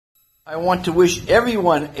I want to wish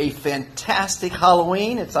everyone a fantastic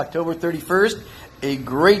Halloween. It's October 31st. A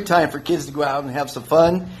great time for kids to go out and have some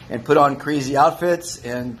fun and put on crazy outfits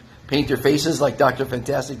and paint their faces like Dr.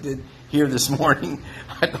 Fantastic did here this morning.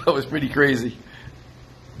 I thought it was pretty crazy.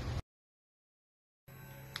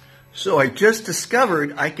 So I just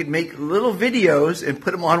discovered I could make little videos and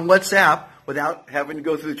put them on WhatsApp without having to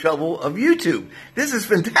go through the trouble of YouTube. This is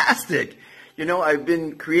fantastic. You know, I've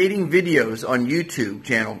been creating videos on YouTube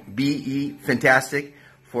channel, BE Fantastic,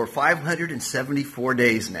 for 574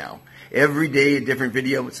 days now. Every day a different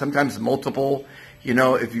video, sometimes multiple. You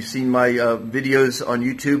know, if you've seen my videos on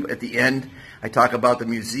YouTube, at the end I talk about the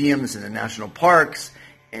museums and the national parks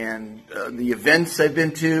and the events I've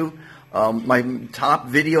been to. My top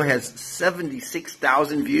video has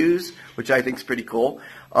 76,000 views, which I think is pretty cool.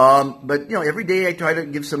 But, you know, every day I try to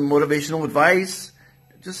give some motivational advice,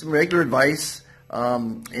 just some regular advice,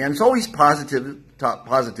 and it's always positive,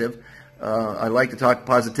 positive. I like to talk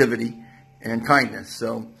positivity and kindness.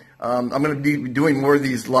 So I'm going to be doing more of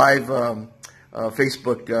these live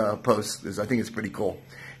Facebook posts because I think it's pretty cool.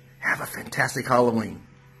 Have a fantastic Halloween.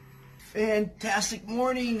 Fantastic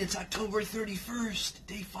morning. It's October 31st,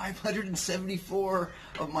 day 574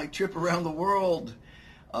 of my trip around the world.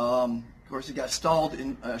 Of course, it got stalled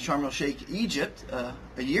in Sharm el-Sheikh, Egypt, a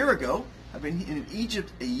year ago. I've been in Egypt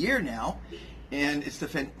a year now, and it's a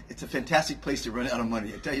fantastic place to run out of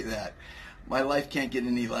money, I tell you that. My life can't get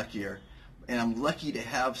any luckier, and I'm lucky to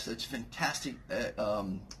have such fantastic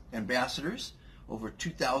ambassadors, over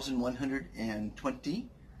 2,120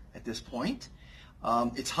 at this point.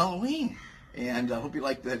 It's Halloween, and I hope you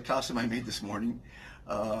like the costume I made this morning.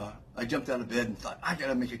 I jumped out of bed and thought, I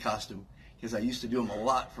gotta make a costume, because I used to do them a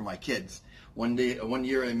lot for my kids. One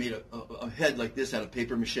year I made a head like this out of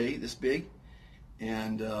paper mache, this big,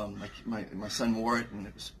 and my son wore it, and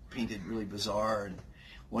it was painted really bizarre. And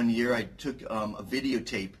one year I took a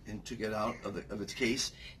videotape and took it out of its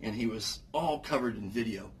case, and he was all covered in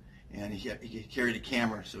video, and he carried a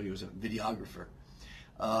camera, so he was a videographer.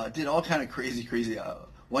 Did all kind of crazy.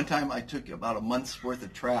 One time I took about a month's worth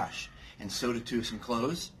of trash and sewed it to some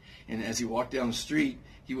clothes, and as he walked down the street,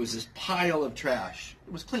 he was this pile of trash.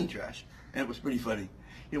 It was clean trash, and it was pretty funny.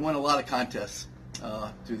 He won a lot of contests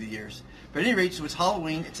through the years. But at any rate, so it's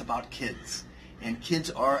Halloween. It's about kids, and kids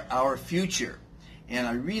are our future. And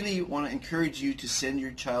I really want to encourage you to send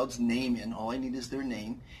your child's name in. All I need is their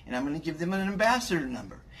name, and I'm going to give them an ambassador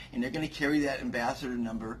number, and they're going to carry that ambassador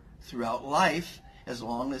number throughout life, as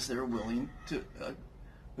long as they're willing to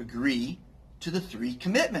agree to the 3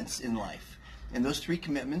 commitments in life. And those 3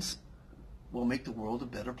 commitments will make the world a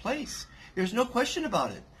better place. There's no question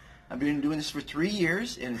about it. I've been doing this for 3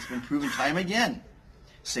 years, and it's been proven time again.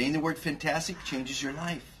 Saying the word fantastic changes your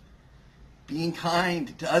life. Being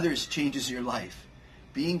kind to others changes your life.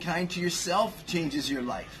 Being kind to yourself changes your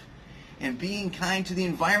life. And being kind to the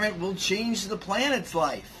environment will change the planet's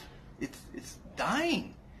life. It's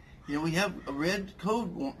dying. You know, we have a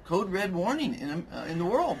code red warning in the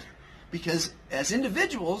world, because as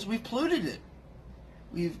individuals we've polluted it.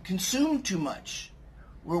 We've consumed too much.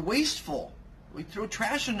 We're wasteful. We throw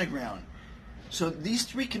trash on the ground. So these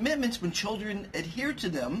 3 commitments, when children adhere to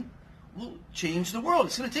them, will change the world.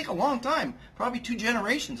 It's going to take a long time, probably 2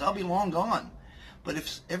 generations. I'll be long gone. But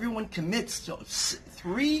if everyone commits to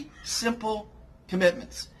 3 simple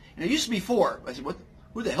commitments, and it used to be 4. I said,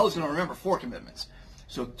 who the hell is going to remember 4 commitments?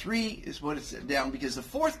 So 3 is what it's down, because the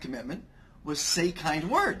 4th commitment was say kind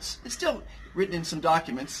words. It's still written in some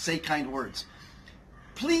documents, say kind words.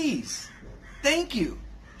 Please, thank you,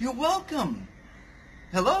 you're welcome,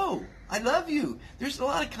 hello, I love you. There's a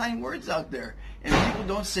lot of kind words out there, and people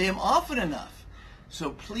don't say them often enough.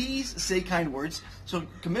 So please say kind words. So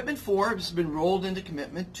commitment 4 has been rolled into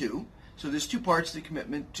commitment 2. So there's 2 parts to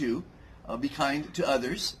commitment 2. Be kind to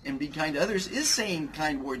others, and be kind to others is saying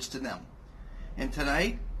kind words to them. And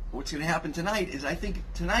tonight, what's going to happen tonight is, I think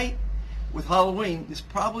tonight with Halloween is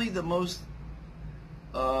probably the most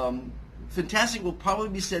fantastic, will probably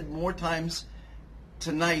be said more times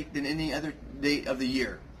tonight than any other day of the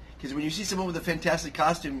year. Because when you see someone with a fantastic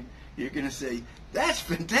costume, you're going to say, that's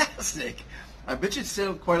fantastic. I bet you it's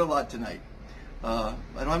said quite a lot tonight. I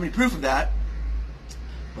don't have any proof of that,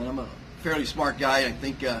 but I'm a fairly smart guy. I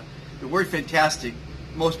think the word fantastic,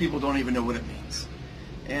 most people don't even know what it means.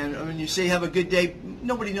 And when you say have a good day,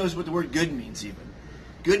 nobody knows what the word good means even.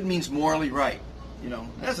 Good means morally right. You know,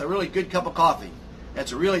 that's a really good cup of coffee.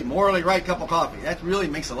 That's a really morally right cup of coffee. That really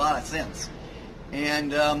makes a lot of sense.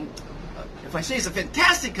 And if I say it's a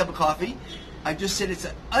fantastic cup of coffee, I just said it's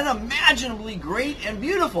an unimaginably great and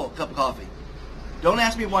beautiful cup of coffee. Don't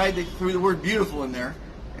ask me why they threw the word beautiful in there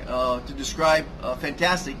to describe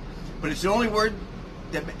fantastic. But it's the only word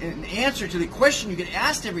that, an answer to the question you get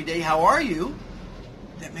asked every day, how are you,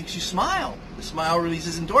 that makes you smile. The smile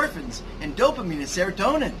releases endorphins and dopamine and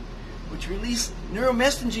serotonin, which release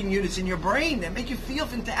neuromessaging units in your brain that make you feel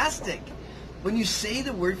fantastic. When you say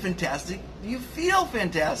the word fantastic, you feel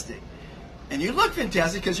fantastic. And you look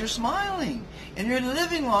fantastic because you're smiling. And you're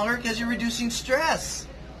living longer because you're reducing stress.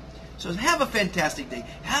 So have a fantastic day.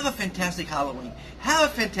 Have a fantastic Halloween. Have a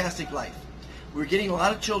fantastic life. We're getting a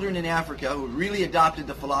lot of children in Africa who really adopted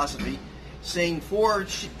the philosophy, saying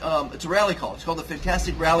it's a rally call. It's called the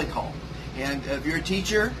Fantastic Rally Call. And if you're a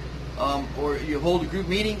teacher or you hold a group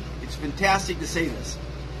meeting, it's fantastic to say this.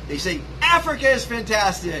 They say, Africa is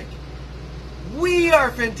fantastic. We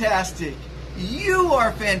are fantastic. You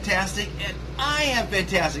are fantastic. And I am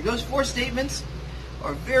fantastic. Those 4 statements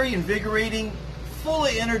are very invigorating, full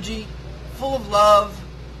of energy, full of love,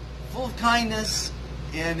 full of kindness,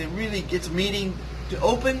 and it really gets a meeting to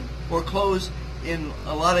open or close in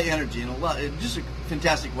a lot of energy, in just a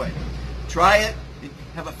fantastic way. Try it.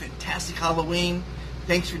 Have a fantastic Halloween.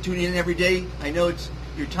 Thanks for tuning in every day. I know it's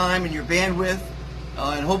your time and your bandwidth,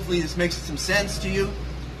 and hopefully this makes some sense to you,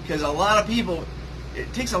 because a lot of people,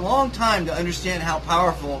 it takes a long time to understand how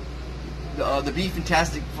powerful the Be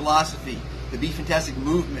Fantastic philosophy, the Be Fantastic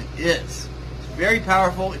movement is. It's very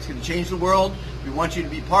powerful. It's going to change the world. We want you to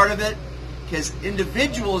be part of it, because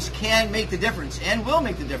individuals can make the difference and will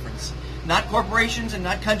make the difference. Not corporations and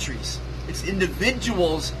not countries. It's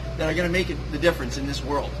individuals that are going to make the difference in this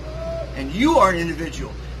world. And you are an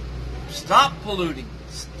individual. Stop polluting.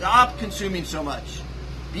 Stop consuming so much.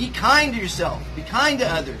 Be kind to yourself. Be kind to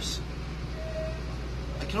others.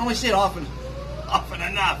 I can only say it often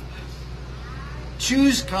enough.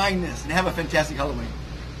 Choose kindness and have a fantastic Halloween.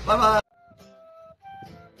 Bye-bye.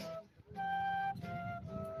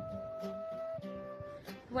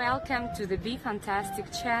 Welcome to the Be Fantastic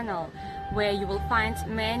channel, where you will find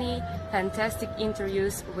many fantastic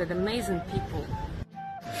interviews with amazing people.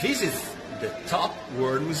 Visit the top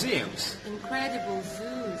world museums, Incredible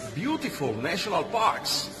zoos, beautiful national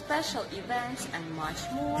parks. special events and much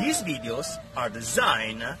more. These videos are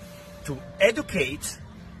designed to educate,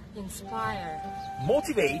 Inspire.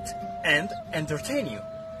 motivate, and entertain you.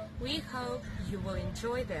 We hope you will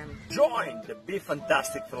enjoy them. Join the Be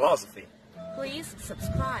Fantastic philosophy. Please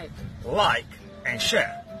subscribe. Like and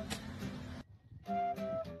share.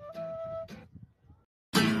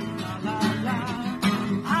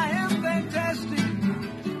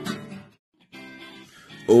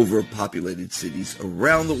 Overpopulated cities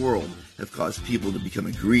around the world have caused people to become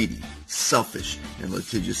a greedy, selfish, and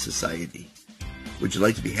litigious society. Would you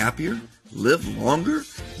like to be happier, live longer,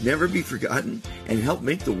 never be forgotten, and help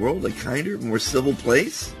make the world a kinder, more civil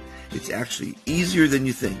place? It's actually easier than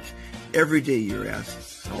you think. Every day you're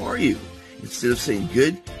asked, how are you? Instead of saying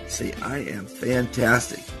good, say, I am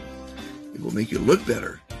fantastic. It will make you look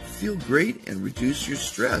better, feel great, and reduce your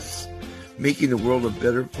stress. Making the world a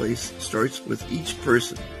better place starts with each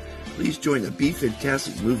person. Please join the Be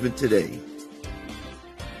Fantastic movement today.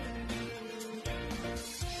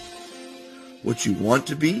 What you want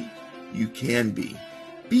to be, you can be.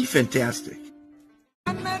 Be fantastic.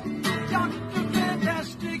 I met Dr.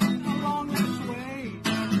 Fantastic along this way,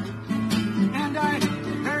 and I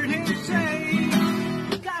heard him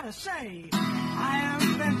say, gotta say, I am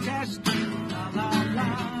fantastic.